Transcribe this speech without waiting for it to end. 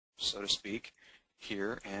so to speak,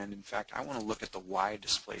 here. And in fact, I want to look at the Y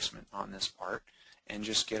displacement on this part and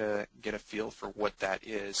just get a feel for what that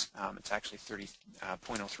is. It's actually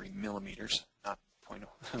 0.03 millimeters, not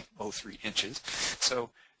 0.03 inches.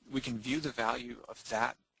 So we can view the value of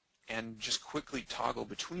that and just quickly toggle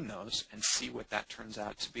between those and see what that turns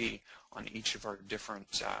out to be on each of our different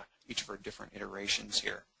iterations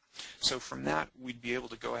here. So from that, we'd be able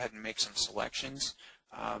to go ahead and make some selections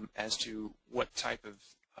as to what type of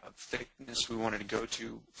thickness we wanted to go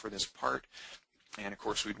to for this part. And of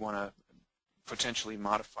course, we'd want to potentially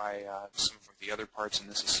modify some of the other parts in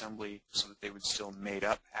this assembly so that they would still mate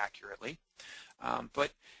up accurately.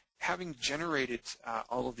 But having generated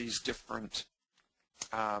all of these different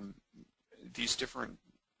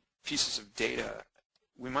pieces of data,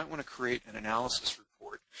 we might want to create an analysis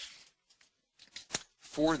report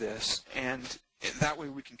for this, and that way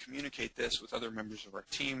we can communicate this with other members of our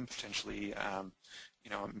team, potentially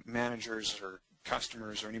managers or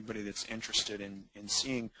customers or anybody that's interested in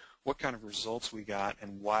seeing what kind of results we got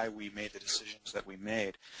and why we made the decisions that we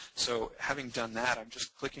made. So having done that, I'm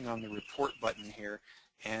just clicking on the report button here,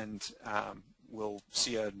 and we'll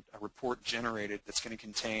see a report generated that's going to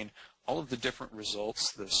contain all of the different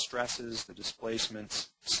results, the stresses, the displacements,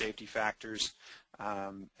 safety factors,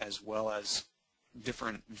 as well as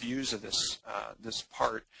different views of this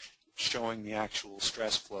part showing the actual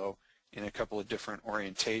stress flow in a couple of different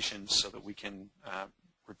orientations so that we can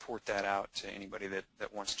report that out to anybody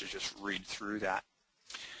that wants to just read through that.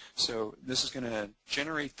 So this is going to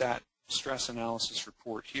generate that stress analysis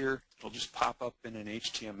report here. It'll just pop up in an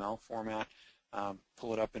HTML format,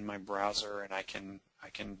 pull it up in my browser, and I can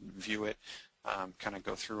view it, kind of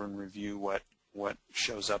go through and review what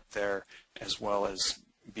shows up there, as well as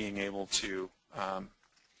being able to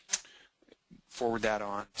forward that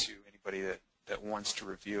on to anybody that wants to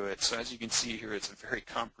review it. So as you can see here, it's a very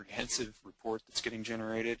comprehensive report that's getting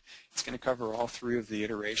generated. It's going to cover all three of the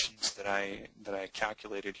iterations that I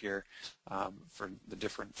calculated here for the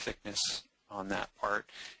different thickness on that part.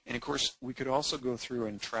 And of course, we could also go through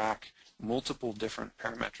and track multiple different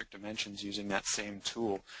parametric dimensions using that same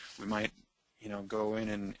tool. We might go in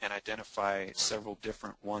and identify several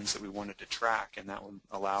different ones that we wanted to track, and that would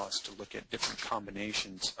allow us to look at different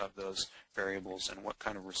combinations of those variables and what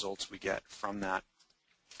kind of results we get from that.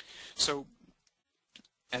 So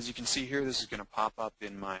as you can see here, this is going to pop up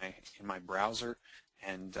in my browser,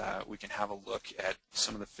 and we can have a look at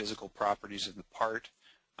some of the physical properties of the part,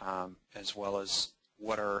 as well as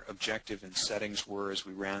what our objective and settings were as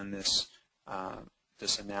we ran this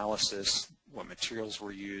analysis, what materials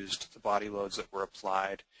were used, the body loads that were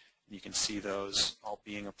applied. And you can see those all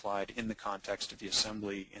being applied in the context of the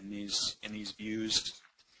assembly in these views.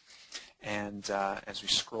 And as we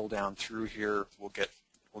scroll down through here, we'll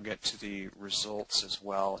get to the results as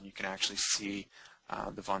well, and you can actually see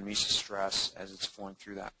the von Mises stress as it's flowing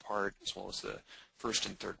through that part, as well as the first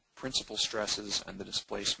and third principal stresses and the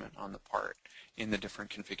displacement on the part in the different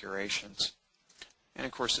configurations. And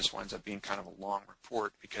of course, this winds up being kind of a long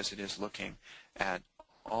report because it is looking at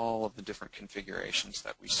all of the different configurations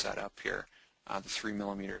that we set up here, the 3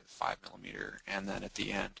 millimeter, the 5 millimeter, and then at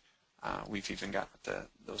the end, we've even got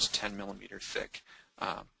those 10 millimeter thick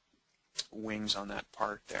wings on that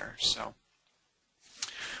part there. So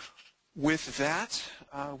with that,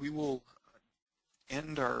 we will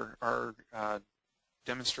end our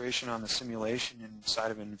demonstration on the simulation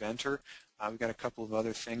inside of Inventor. We've got a couple of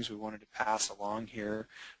other things we wanted to pass along here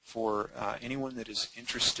for anyone that is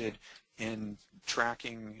interested in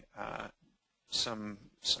tracking some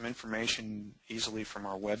information easily from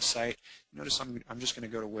our website. Notice I'm just going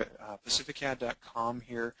to go to pacificad.com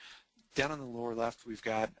here. Down on the lower left, we've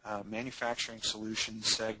got a manufacturing solutions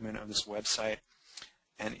segment of this website.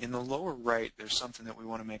 And in the lower right, there's something that we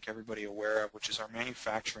want to make everybody aware of, which is our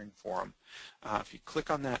manufacturing forum. If you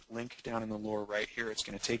click on that link down in the lower right here, it's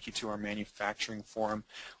going to take you to our manufacturing forum.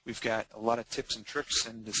 We've got a lot of tips and tricks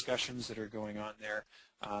and discussions that are going on there.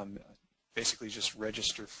 Basically, just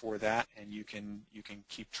register for that, and you can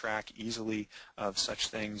keep track easily of such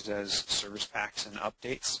things as service packs and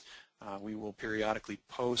updates. We will periodically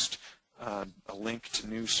post a link to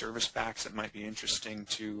new service packs that might be interesting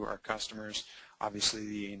to our customers. Obviously,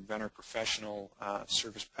 the Inventor Professional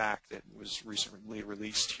service pack that was recently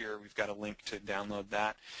released here, we've got a link to download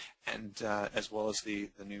that, and as well as the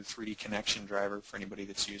new 3D connection driver for anybody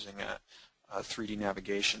that's using a 3D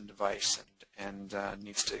navigation device and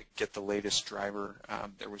needs to get the latest driver.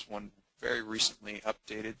 There was one very recently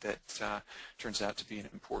updated that turns out to be an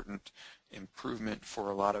important improvement for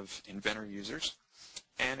a lot of Inventor users.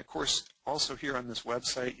 And of course, also here on this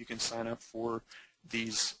website, you can sign up for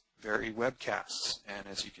these very webcasts. And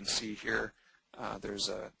as you can see here, there's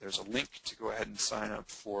a link to go ahead and sign up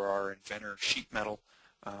for our Inventor Sheet Metal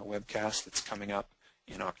webcast that's coming up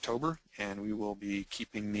in October, and we will be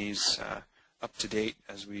keeping these up to date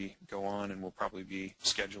as we go on, and we'll probably be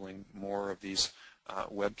scheduling more of these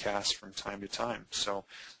webcasts from time to time. So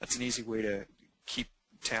that's an easy way to keep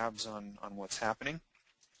tabs on what's happening.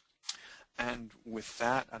 And with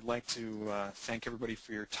that, I'd like to thank everybody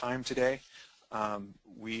for your time today.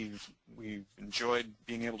 We've enjoyed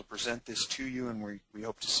being able to present this to you, and we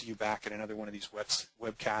hope to see you back at another one of these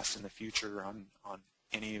webcasts in the future on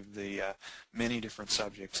any of the many different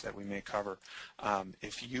subjects that we may cover.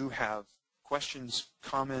 If you have questions,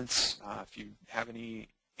 comments, if you have any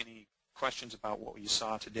questions about what you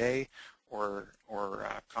saw today, or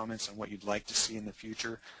comments on what you'd like to see in the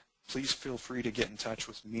future, please feel free to get in touch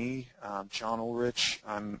with me, John Ulrich.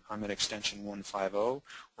 I'm at extension 150, or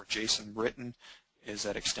Jason Britton is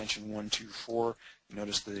at extension 124. You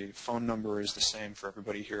notice the phone number is the same for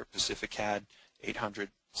everybody here at PacificCAD,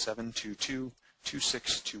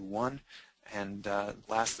 800-722-2621. And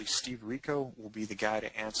lastly, Steve Rico will be the guy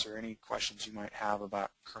to answer any questions you might have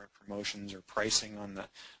about current promotions or pricing on the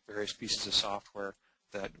various pieces of software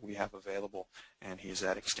that we have available, and he's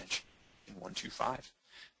at extension 125.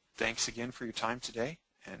 Thanks again for your time today,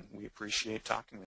 and we appreciate talking with you.